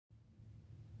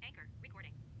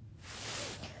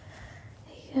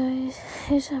guys,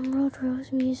 it's Emerald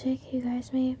Rose Music. You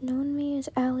guys may have known me as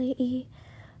Ali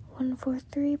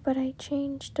E143, but I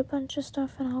changed a bunch of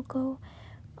stuff and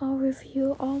I'll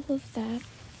review all of that.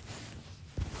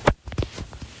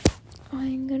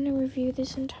 I'm gonna review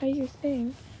this entire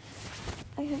thing.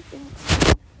 I have been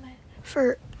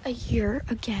for a year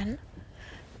again,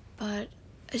 but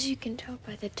as you can tell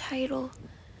by the title,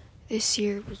 this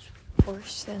year was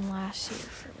worse than last year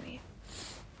for me.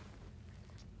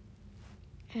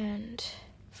 And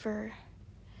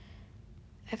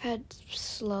I've had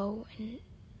slow and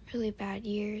really bad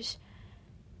years.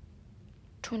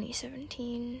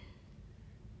 2017,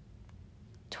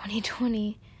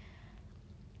 2020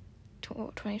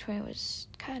 was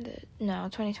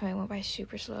 2020 went by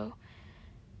super slow.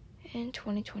 And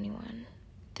 2021,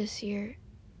 this year,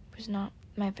 was not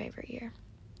my favorite year.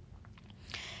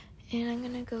 And I'm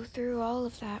gonna go through all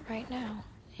of that right now.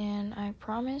 And I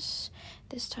promise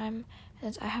this time,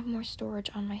 as I have more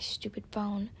storage on my stupid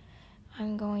phone,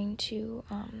 I'm going to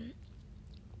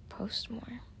post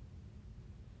more.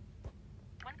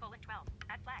 1:12.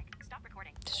 Add flag. Stop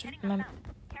recording.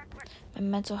 My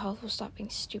mental health will stop being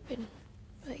stupid.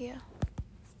 But yeah.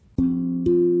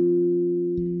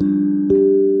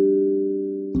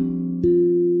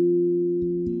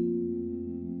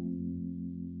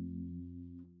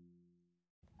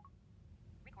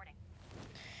 Recording.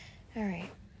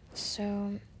 Alright,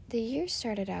 so the year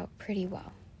started out pretty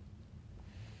well.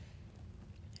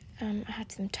 I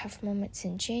had some tough moments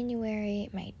in January.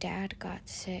 My dad got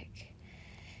sick,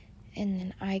 and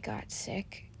then I got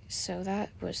sick, so that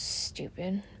was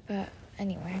stupid, but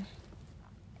anyway.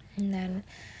 And then,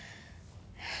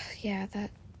 yeah,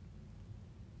 that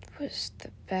was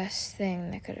the best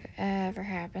thing that could have ever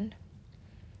happened.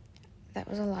 That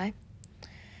was a lie.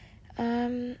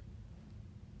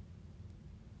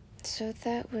 So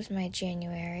that was my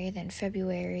January. Then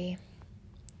February,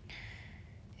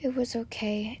 it was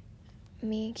okay.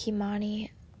 Me and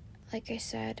Kimani, like I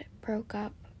said, broke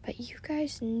up, but you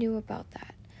guys knew about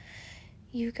that.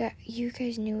 You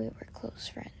guys knew we were close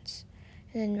friends.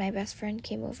 And then my best friend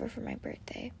came over for my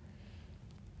birthday.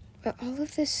 But all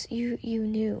of this you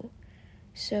knew.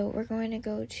 So we're going to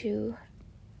go to,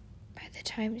 by the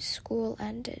time school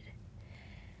ended.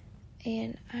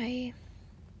 And I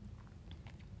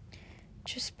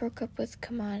just broke up with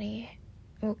Kimani.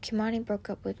 Well, Kimani broke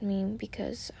up with me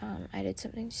because I did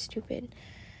something stupid.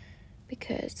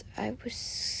 Because I was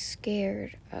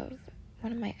scared of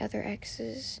one of my other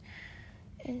exes.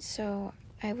 And so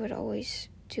I would always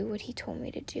do what he told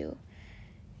me to do.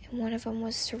 And one of them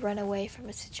was to run away from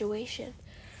a situation.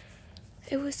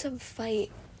 It was some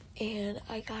fight, and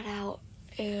I got out,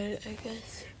 and I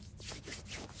guess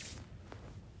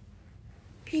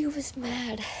he was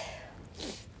mad.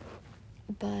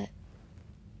 But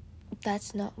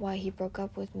that's not why he broke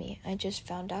up with me. I just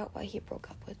found out why he broke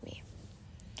up with me.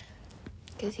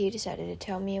 Because he decided to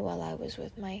tell me while I was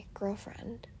with my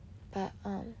girlfriend. But,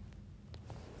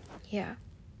 yeah.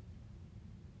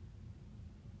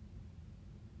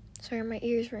 Sorry, my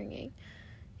ear's ringing.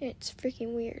 It's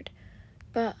freaking weird.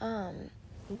 But,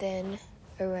 then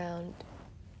around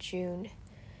June,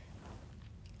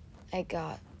 I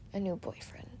got a new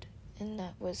boyfriend. And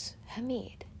that was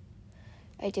Hamid.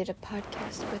 I did a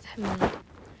podcast with Hamid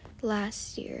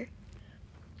last year.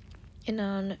 And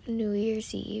on New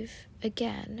Year's Eve,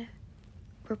 again,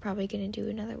 we're probably going to do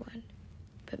another one.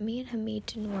 But me and Hamid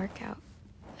didn't work out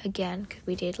again, because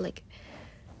we did, I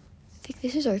think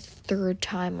this is our third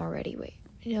time already. Wait,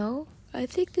 no? I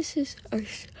think this is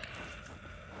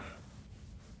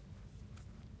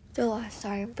the last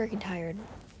time. I'm freaking tired.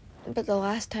 But the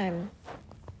last time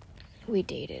we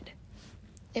dated,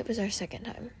 it was our second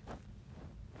time.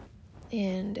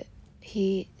 And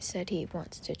he said he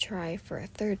wants to try for a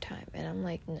third time. And I'm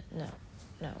like, no,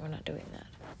 we're not doing that.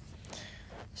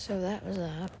 So that was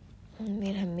that. Me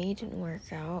and Hamid didn't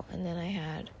work out. And then I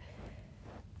had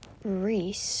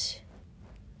Reese.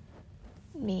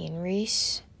 Me and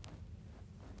Reese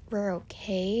were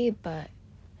okay, but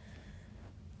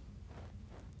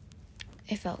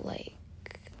I felt like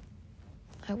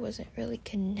I wasn't really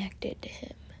connected to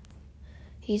him.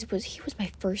 He was my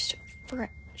first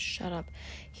friend. Shut up.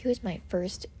 He was my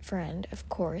first friend, of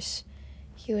course.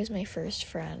 He was my first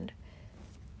friend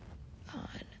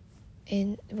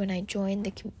when I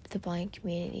joined the blind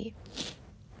community.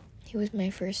 He was my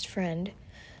first friend.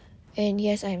 And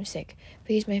yes, I'm sick,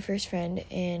 but he's my first friend,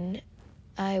 and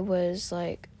I was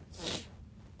like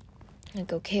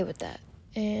okay with that.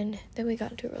 And then we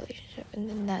got into a relationship, and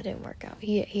then that didn't work out.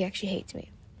 He actually hates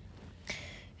me.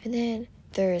 And then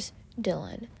there's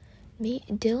Dylan.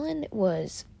 Dylan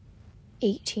was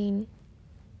 18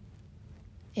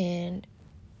 And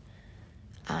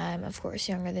I'm, of course,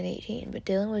 younger than 18, but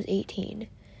Dylan was 18,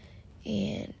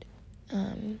 and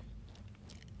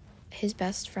his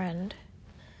best friend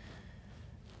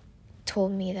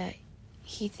told me that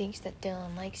he thinks that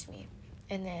Dylan likes me,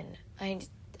 and then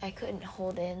I couldn't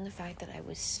hold in the fact that I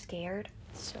was scared,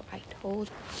 so I told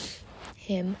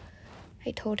him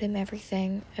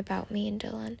everything about me and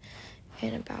Dylan,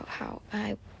 and about how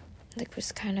I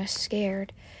was kind of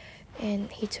scared,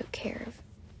 and he took care of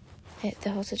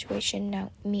the whole situation.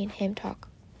 Now me and him talk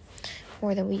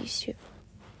more than we used to.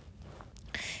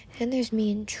 And there's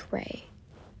me and Trey.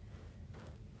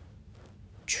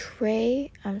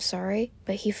 Trey, I'm sorry,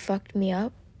 but he fucked me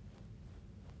up.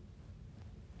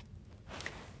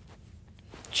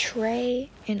 Trey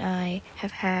and I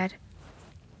have had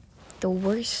the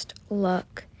worst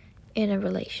luck in a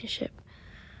relationship.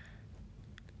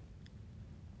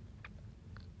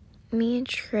 Me and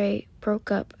Trey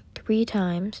broke up 3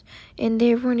 times, and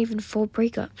they weren't even full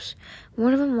breakups.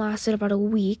 One of them lasted about a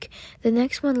week. The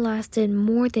next one lasted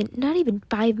more than, not even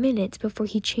 5 minutes before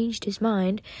he changed his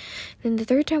mind. Then the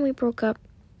 3rd time we broke up,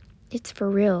 it's for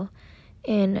real,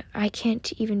 and I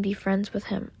can't even be friends with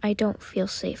him. I don't feel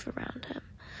safe around him.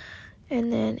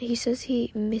 And then he says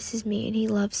he misses me and he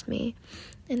loves me.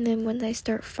 And then when I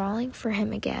start falling for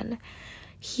him again,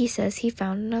 he says he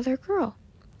found another girl.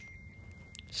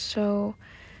 So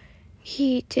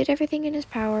he did everything in his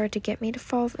power to get me to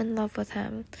fall in love with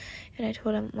him. And I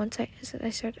told him once I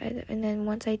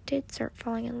did start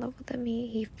falling in love with him,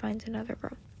 he finds another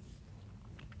girl.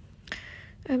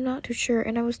 I'm not too sure,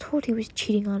 and I was told he was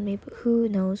cheating on me, but who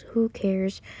knows? Who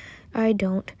cares? I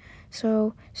don't.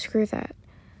 So screw that.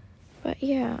 But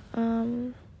yeah,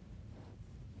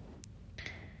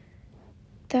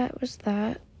 that was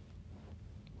that.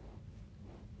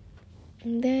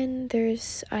 And then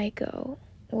there's Aiko,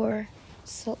 or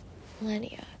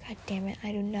Selenia. God damn it,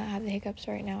 I do not have the hiccups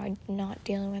right now. I'm not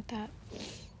dealing with that.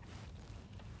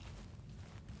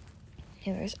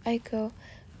 And there's Aiko,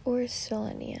 or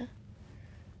Selenia.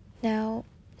 Now,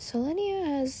 Selenia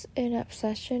has an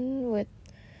obsession with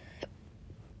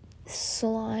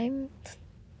slime.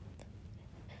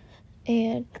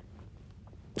 And,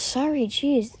 sorry,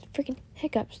 jeez, freaking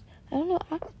hiccups. I don't know.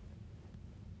 Oh, God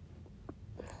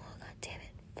damn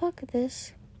it. Fuck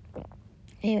this.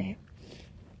 Anyway,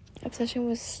 obsession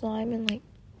with slime and,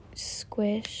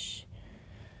 squish.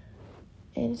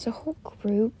 And it's a whole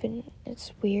group, and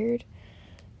it's weird.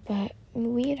 But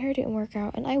me and her didn't work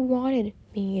out, and I wanted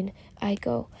me and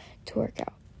Aiko to work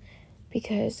out.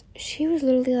 Because she was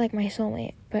literally like my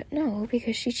soulmate. But no,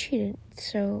 because she cheated,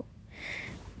 so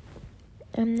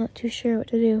I'm not too sure what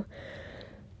to do.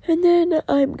 And then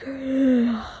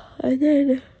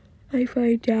I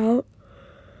find out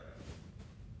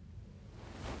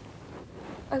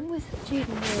I'm with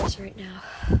Jaden Morris right now.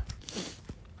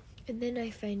 And then I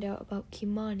find out about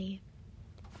Kimani.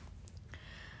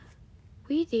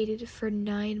 We dated for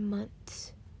 9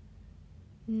 months.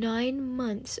 9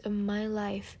 months of my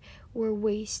life were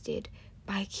wasted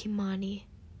by Kimani.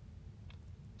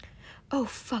 Oh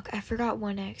fuck, I forgot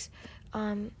one ex.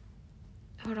 Hold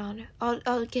on.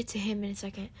 I'll get to him in a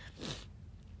second.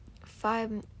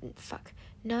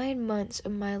 9 months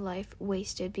of my life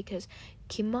wasted because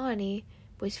Kimani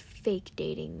was fake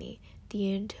dating me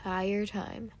the entire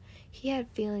time. He had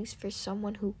feelings for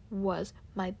someone who was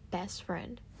my best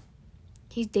friend.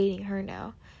 He's dating her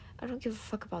now. I don't give a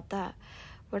fuck about that.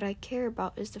 What I care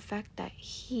about is the fact that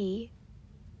he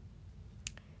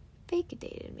fake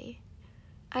dated me.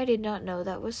 I did not know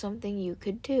that was something you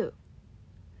could do.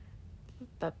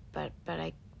 But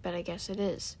I guess it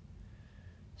is.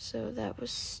 So that was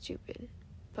stupid.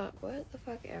 But what the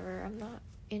fuck ever. I'm not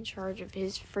in charge of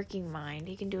his freaking mind.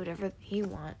 He can do whatever he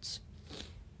wants.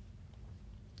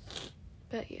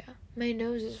 But yeah, my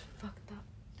nose is fucked up.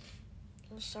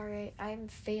 I'm sorry, I'm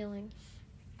failing.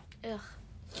 Ugh.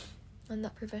 I'm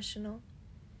not professional.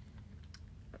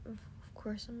 Of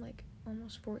course, I'm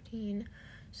almost 14,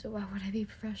 so why would I be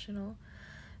professional?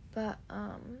 But,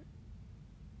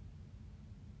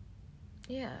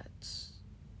 yeah,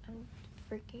 I'm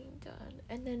freaking done.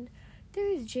 And then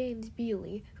there's James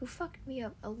Bealey, who fucked me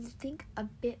up, I think, a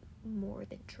bit more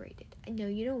than Trey did. I know,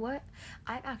 you know what?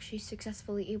 I'm actually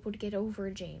successfully able to get over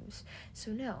James.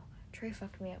 So no, Trey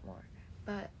fucked me up more.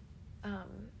 But,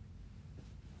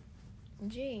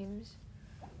 James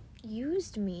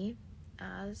used me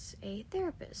as a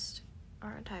therapist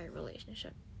our entire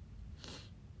relationship.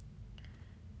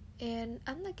 And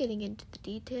I'm not getting into the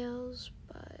details,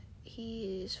 but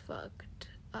he is fucked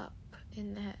up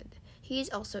in the head.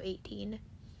 He's also 18,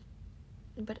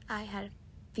 but I had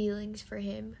feelings for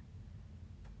him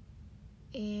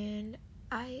And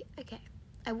I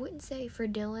wouldn't say for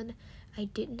Dylan I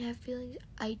didn't have feelings.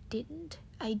 I did,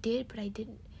 but I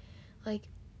didn't. Like,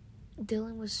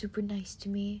 Dylan was super nice to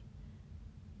me,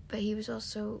 but he was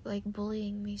also, like,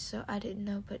 bullying me, so I didn't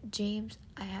know. But James,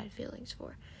 I had feelings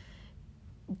for.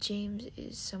 James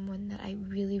is someone that I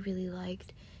really, really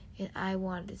liked, and I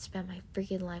wanted to spend my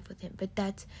freaking life with him. But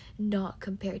that's not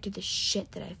compared to the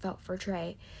shit that I felt for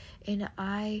Trey. And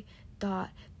I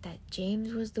thought that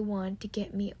James was the one to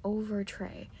get me over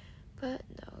Trey. But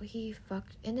no, he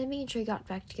fucked. And then me and Trey got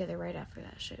back together right after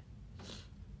that shit.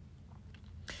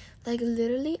 Like,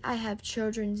 literally, I have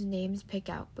children's names pick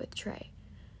out with Trey.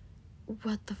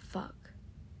 What the fuck?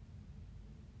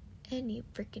 Any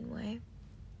freaking way.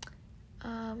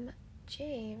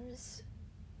 James,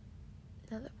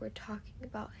 now that we're talking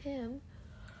about him,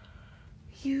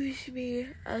 used me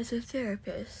as a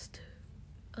therapist.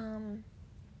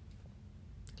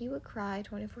 He would cry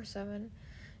 24/7,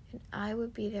 and I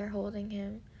would be there holding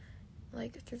him,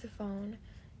 like, through the phone,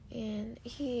 and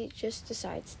he just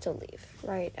decides to leave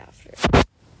right after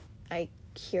I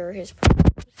cure his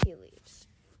problems. He leaves.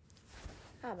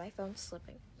 My phone's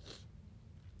slipping.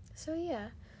 So yeah,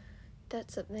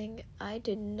 that's something I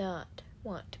did not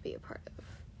want to be a part of.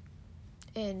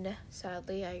 And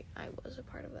sadly, I was a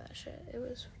part of that shit. It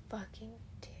was fucking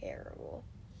terrible.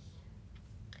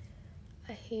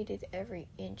 I hated every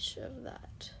inch of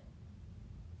that.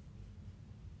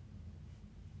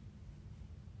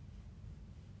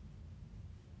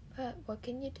 But what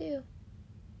can you do?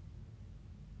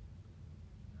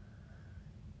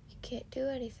 You can't do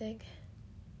anything.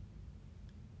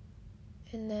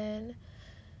 And then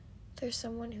there's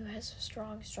someone who has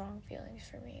strong feelings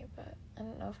for me, but I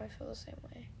don't know if I feel the same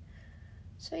way.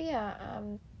 So yeah,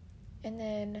 and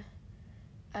then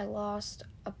I lost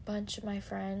a bunch of my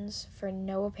friends for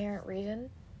no apparent reason,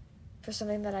 for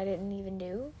something that I didn't even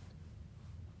do,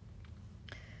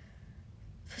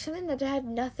 for something that had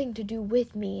nothing to do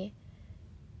with me,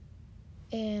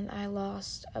 and I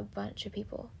lost a bunch of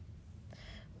people.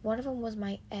 One of them was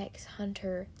my ex,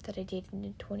 Hunter, that I dated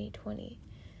in 2020,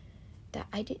 that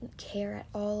I didn't care at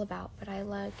all about, but I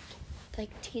liked, like,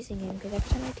 teasing him, because every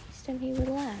time I teased him, he would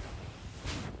laugh.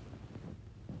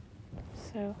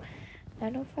 So, I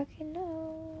don't fucking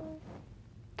know.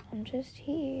 I'm just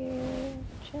here,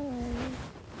 chilling.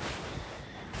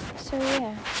 So,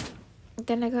 yeah.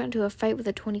 Then I got into a fight with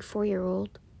a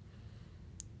 24-year-old.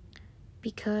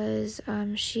 Because,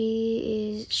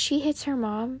 she hits her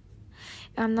mom.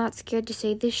 I'm not scared to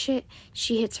say this shit.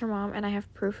 She hits her mom, and I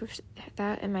have proof of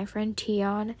that. And my friend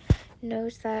Tion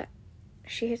knows that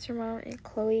she hits her mom. And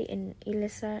Chloe and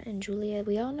Elissa and Julia,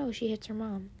 we all know she hits her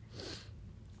mom.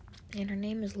 And her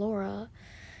name is Laura.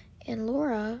 And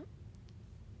Laura,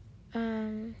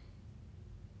 I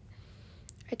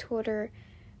told her,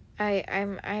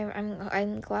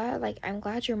 I'm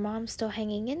glad your mom's still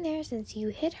hanging in there since you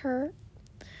hit her.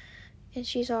 And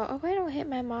she's all, oh, I don't hit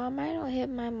my mom. I don't hit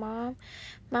my mom.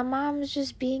 My mom's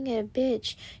just being a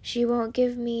bitch. She won't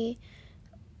give me,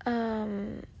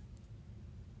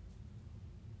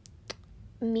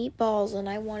 meatballs, and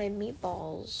I wanted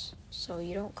meatballs. So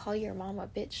you don't call your mom a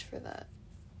bitch for that.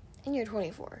 And you're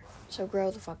 24, so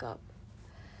grow the fuck up.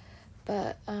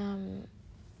 But,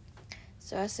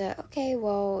 so I said, okay,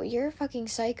 well, you're a fucking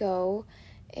psycho,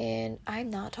 and I'm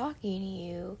not talking to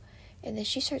you. And then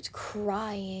she starts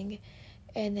crying.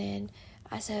 And then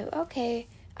I said, okay,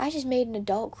 I just made an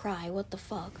adult cry. What the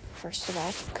fuck, first of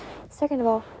all. Second of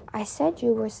all, I said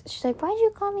you were... She's like, why'd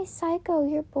you call me psycho?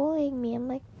 You're bullying me. I'm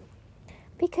like,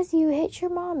 because you hit your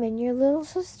mom and your little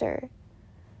sister.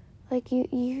 Like,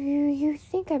 you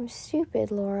think I'm stupid,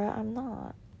 Laura. I'm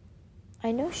not.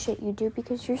 I know shit you do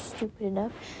because you're stupid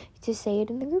enough to say it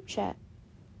in the group chat.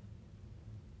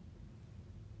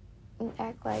 And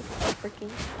act like a freaking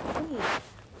queen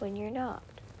when you're not.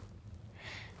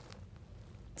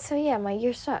 So yeah, my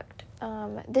year sucked.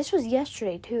 This was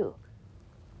yesterday too.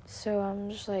 So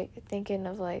I'm just like thinking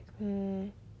of like,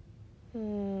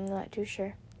 not too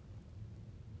sure.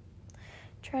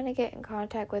 Trying to get in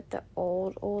contact with the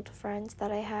old friends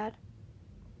that I had.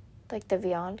 Like the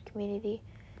Beyond community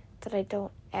that I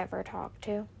don't ever talk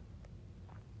to.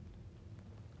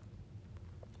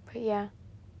 But yeah.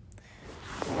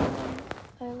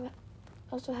 I've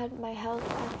also had my health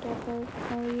after for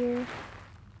a year.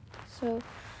 So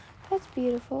that's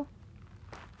beautiful.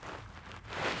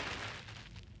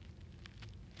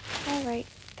 Alright,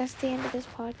 that's the end of this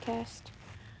podcast.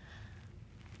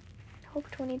 I hope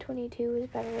 2022 is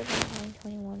better than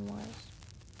 2021 was.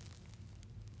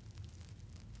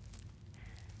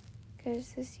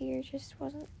 Because this year just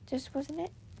wasn't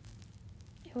it.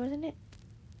 It wasn't it.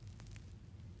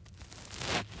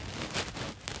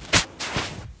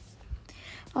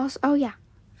 Also, oh yeah,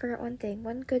 forgot one thing,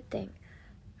 one good thing.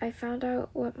 I found out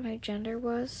what my gender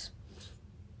was.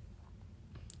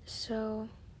 So,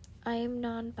 I am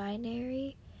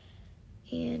non-binary,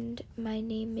 and my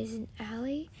name isn't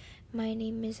Allie, my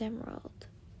name is Emerald.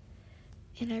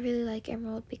 And I really like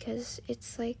Emerald because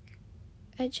it's like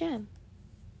a gem.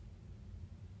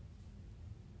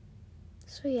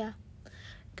 So yeah,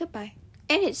 goodbye.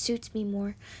 And it suits me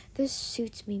more. This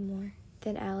suits me more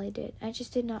than Allie did. I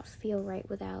just did not feel right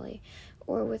with Allie,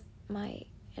 or with my,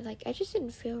 like, I just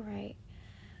didn't feel right.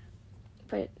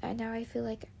 But now I feel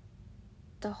like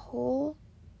the hole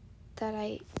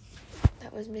that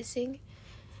was missing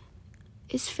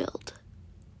is filled.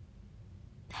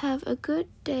 Have a good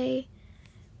day,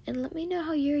 and let me know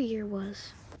how your year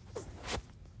was.